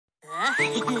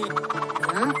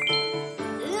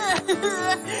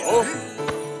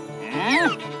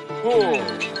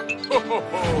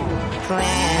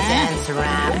Presents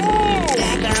wrapped,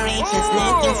 decorations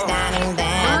looking stunning,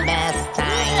 the best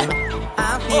time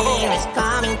of year is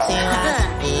coming to us.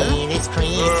 It is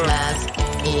Christmas,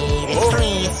 it is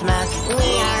Christmas, we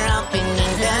are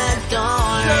opening the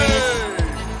doors.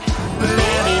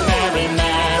 Merry, Merry,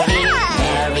 Merry,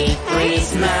 Merry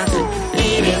Christmas,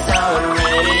 it is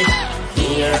already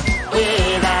here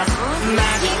with us.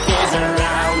 Magic is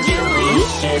around you,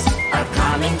 wishes are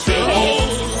coming true.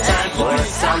 Time for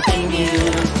something new.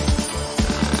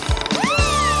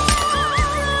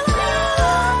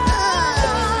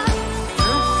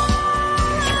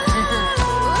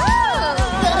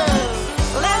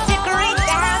 Let's decorate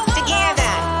the house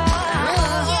together.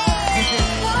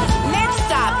 Next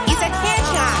stop is a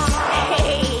hedgehog.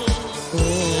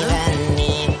 Even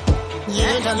if you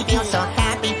don't feel so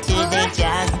happy today,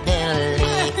 just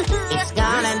believe it's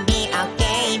gonna be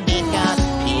okay because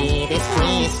it is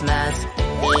Christmas.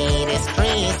 It is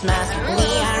Christmas, we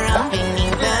are opening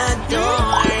the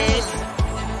doors.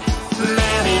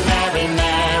 Merry, Merry,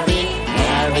 Merry,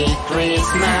 Merry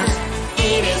Christmas.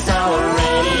 It is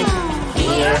already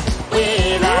here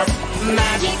with us.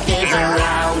 Magic is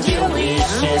around you,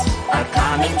 wishes are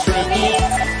coming true.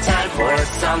 It's time for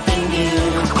something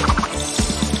new.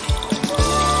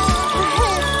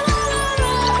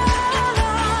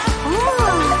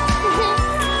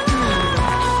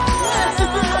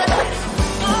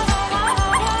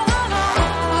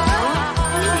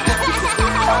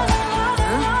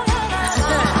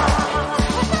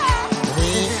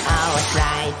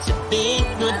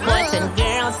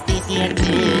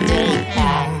 Today,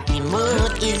 happy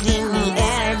mood is in the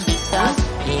air because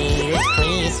it is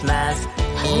Christmas.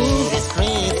 It is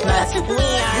Christmas. We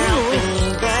are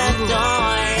opening the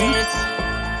doors.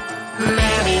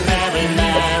 Merry, Merry,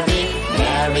 Merry,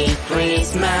 Merry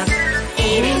Christmas.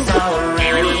 It is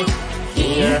already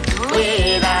here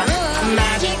with us.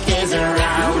 Magic is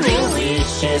around you,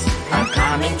 wishes are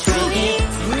coming true.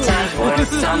 It's time for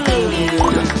something new.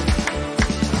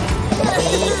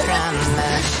 We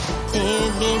promise to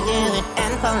be good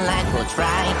and polite, we'll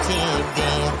try to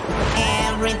do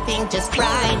everything just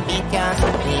right because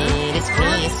it is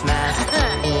Christmas.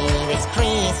 It is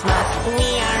Christmas. We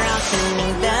are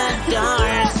opening the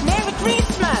doors. Merry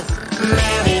Christmas!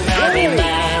 Merry, Merry,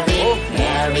 Merry,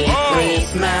 Merry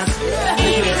Christmas.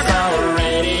 It is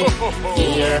already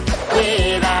here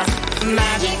with us.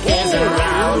 Magic is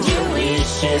around you,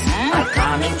 wishes are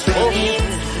coming true.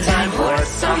 It's time for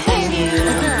something new.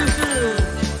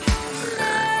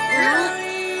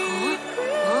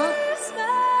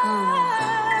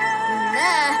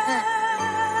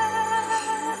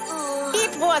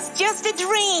 It was just a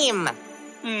dream.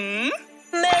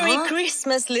 Merry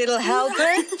Christmas, little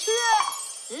helper.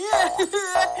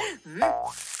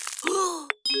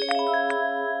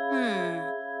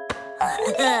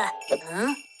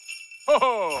 Ho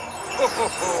ho! Ho ho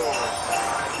ho!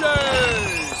 Yay!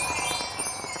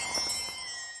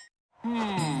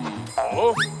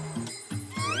 Oh!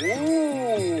 Ooh!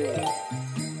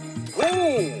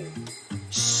 Ooh!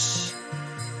 Shh!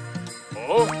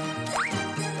 Oh!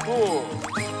 Oh!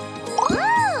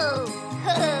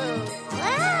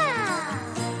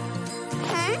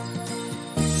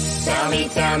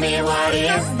 Tell me what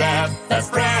is that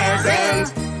best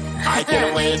present? I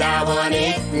can't wait, I want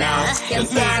it now. Can't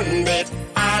stand it.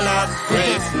 I love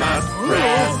Christmas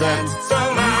presents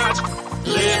so much.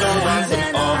 Little ones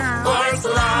and of course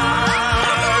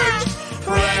large.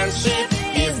 Friendship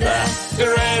is the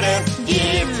greatest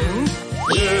gift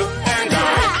you and I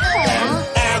can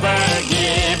ever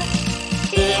give.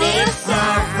 It is so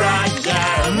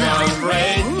fragile, don't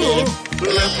break it.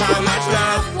 Look how much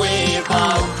love we've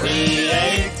all created.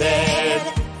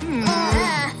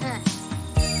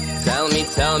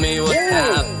 Tell me what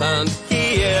happened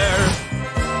here.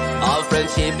 Our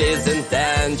friendship is in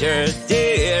danger,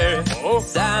 dear.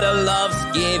 Santa loves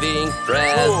giving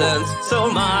presents so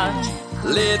much.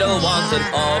 Little ones and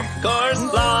of course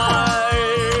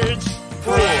large.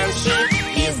 Friendship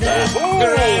is the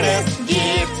greatest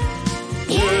gift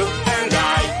you and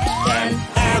I can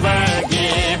ever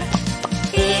give.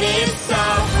 It is so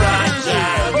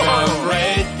fragile, don't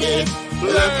break it.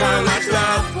 Look how much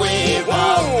love we've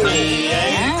all created.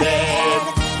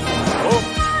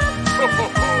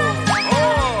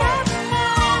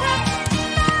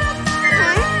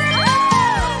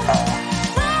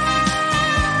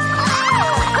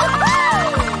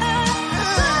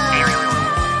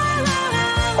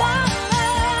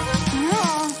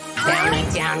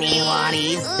 Tell me what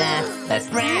is the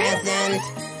best present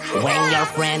When your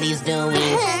friend is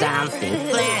doing something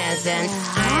pleasant,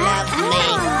 I love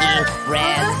making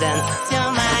presents so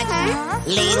much.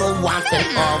 Little ones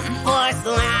and of course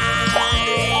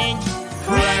large.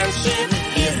 Friendship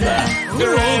is the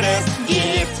greatest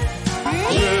gift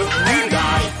you and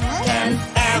I can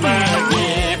ever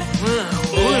give.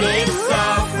 It is so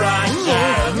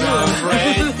fragile, don't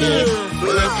break it.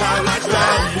 Look how much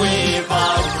love we've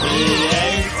all created.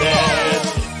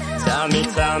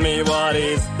 Tell me what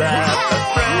is that a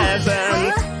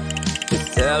present? To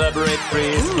celebrate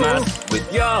Christmas with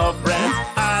your friends.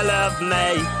 I love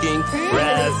making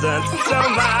presents so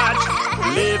much.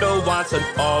 Little ones and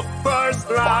of course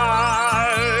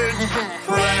large.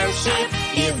 Friendship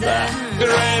is the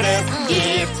greatest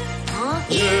gift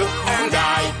you and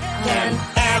I can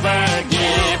ever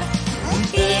give.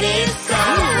 It is so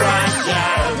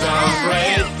fragile, don't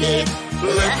break it.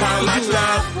 Look how much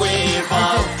love we've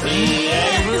all created.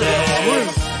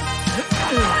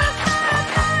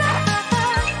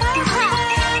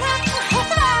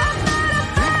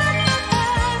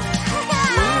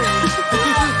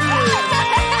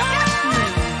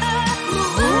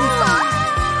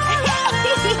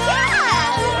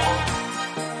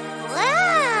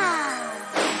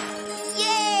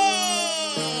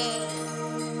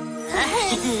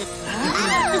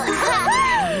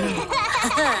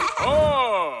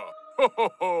 Oh! Ho, ho,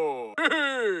 ho!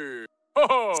 Hey! Ho,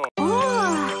 ho!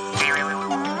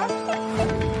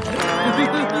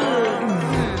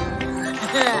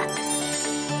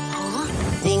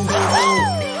 Ding, ding, ding,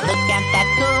 look at that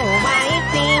cool white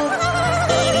thing.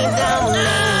 It is all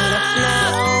made of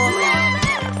snow.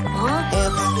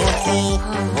 Oops, oopsie,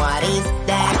 what is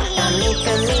that coming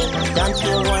to me? Don't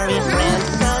you worry, friends,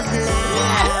 'cause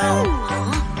now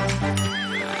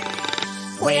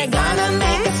we're gonna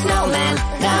make a snowman,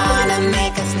 gonna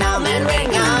make a snowman, we're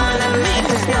gonna make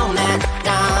a snowman,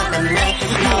 gonna make a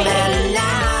snowman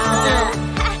now.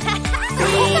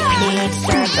 3 huge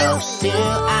circles, 2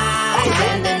 eyes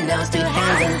and a nose, 2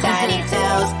 hands and tiny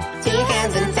toes, 2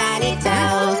 hands and tiny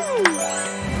toes.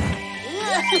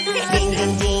 Ding,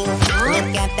 ding, ding,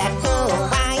 look at that cool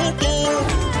white thing.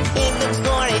 It looks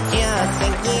gorgeous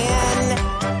again.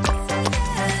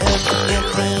 Oops,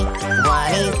 oopsie,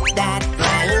 what is that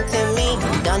flying to me?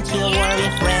 Don't you worry,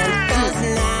 friend, 'cause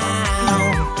now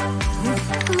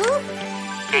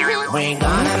we're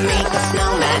gonna make a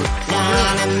snowman,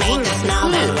 gonna make a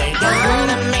snowman, we're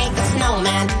gonna make a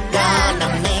snowman, gonna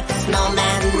make a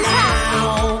snowman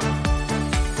now.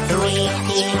 3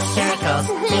 huge circles,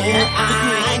 2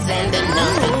 eyes and a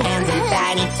nose, 2 hands and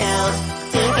tiny toes,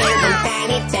 2 hands and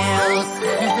tiny toes.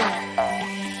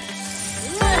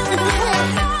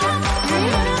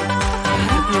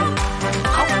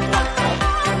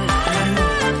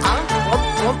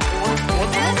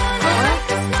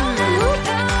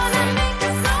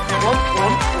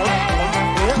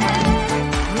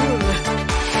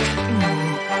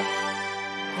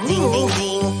 Ding, ding,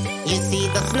 ding, you see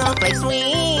the snowflakes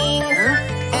swing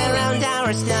around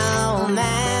our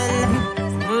snowman.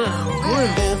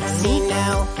 Oopsie, no,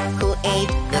 who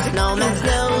ate the snowman's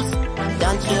nose?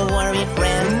 Don't you worry,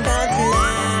 friend, 'cause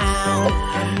now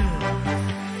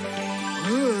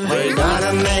we're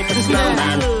gonna make a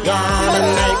snowman, gonna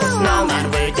make a snowman,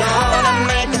 we're gonna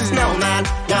make a snowman,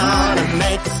 gonna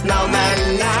make a snowman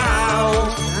now.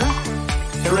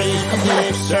 3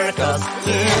 huge circles,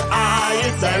 2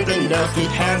 eyes and a nose, 2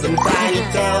 hands and tiny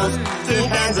toes, 2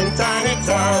 hands and tiny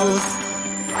toes.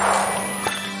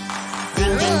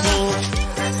 Ding, ding, ding,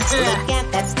 look at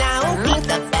that snow, he's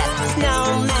the best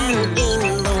snowman in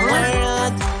the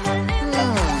world.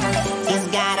 He's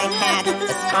got a hat, a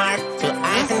scarf, 2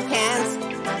 eyes and hands.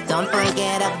 Don't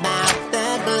forget about the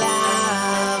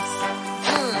gloves.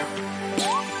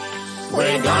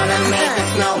 We're gonna make a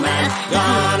snowman,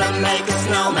 gonna make a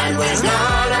snowman, we're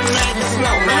gonna make a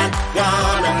snowman,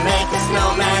 gonna make a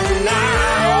snowman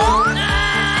now.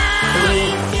 3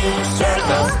 huge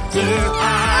circles, 2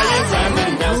 eyes and a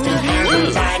nose, 2 hands and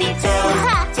tiny toes,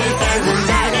 2 hands and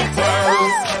tiny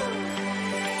toes.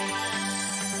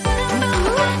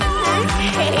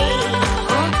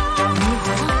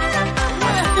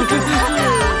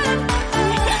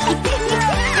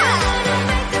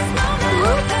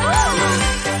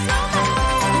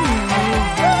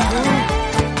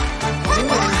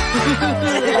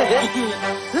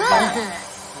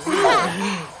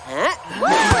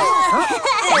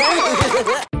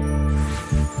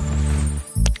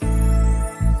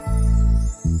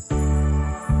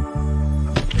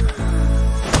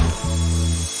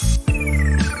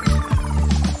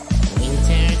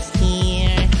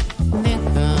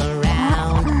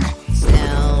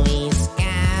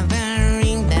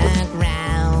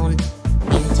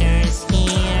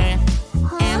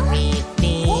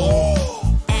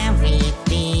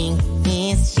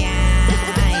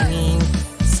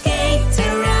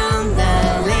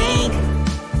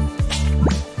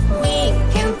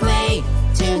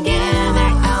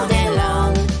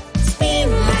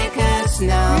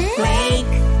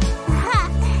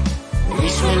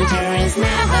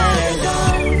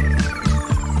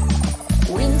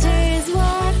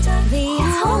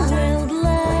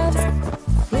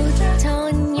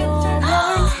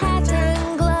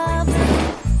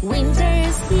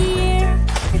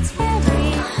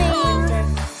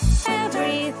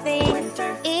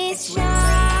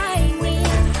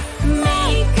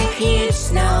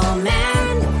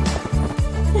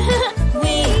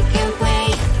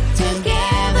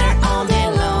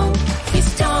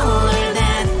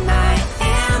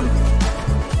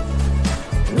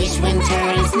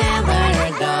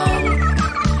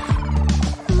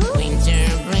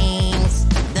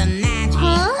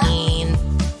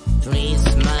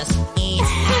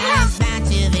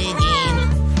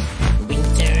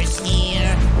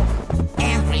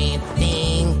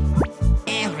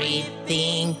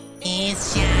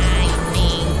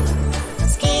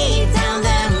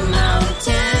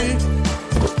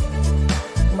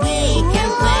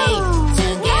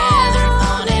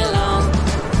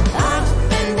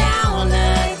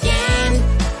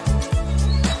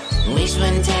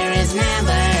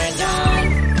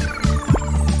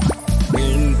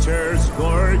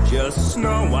 the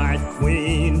Snow White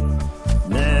Queen.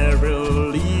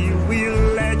 Merrily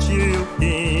we'll let you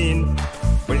in.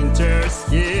 Winter's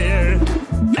here.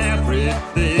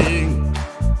 Everything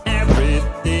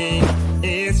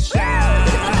is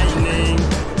shining.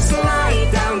 Slide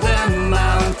down the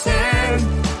mountain.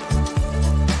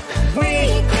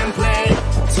 We can play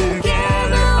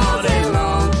together all day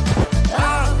long.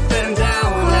 Up and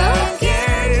down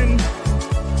again.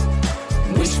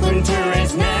 Wish winter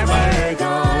is never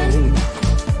gone.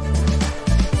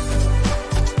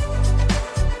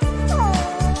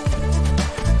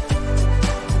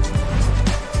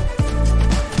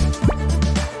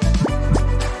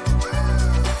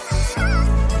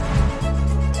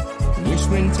 Wish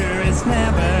winter is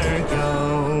never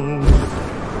gone.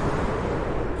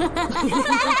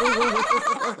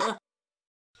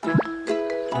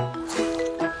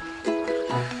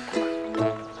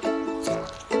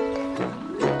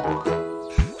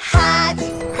 Hot,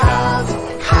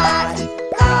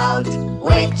 cold,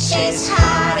 which is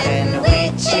hot and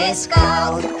which is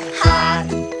cold? Hot,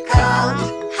 cold,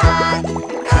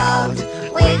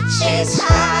 which is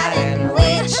hot and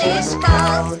which is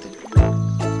cold?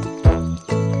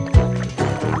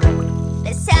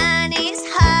 The sun is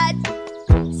hot,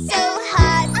 so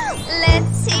hot.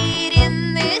 Let's sit in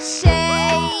the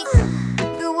shade.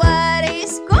 The water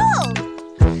is cold,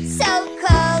 so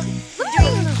cold.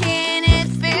 Drinking it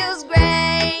feels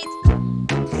great.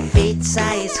 Pizza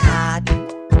is hot,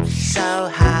 so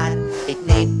hot. It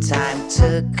needs time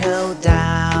to cool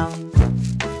down.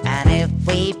 And if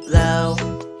we blow,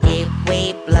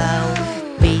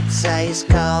 pizza is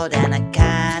cold and I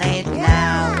can't eat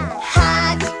now.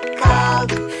 Hot,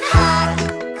 cold,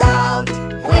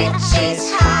 which is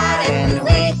hot and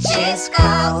which is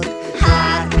cold?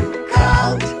 Hot,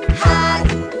 cold,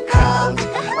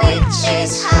 which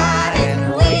is hot and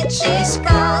which is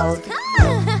cold?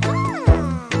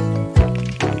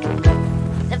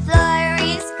 The floor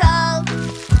is cold,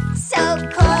 so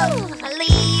cold. My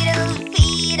little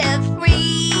feet are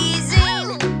freezing.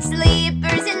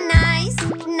 Slippers are nice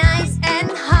and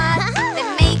hot. They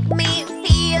make me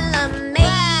feel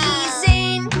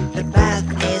amazing. The bath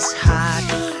is hot,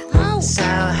 so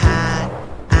hot.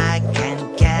 I can't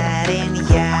get in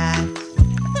yet.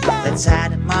 Let's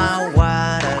add more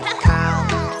water, cold,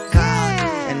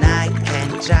 and I can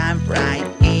jump right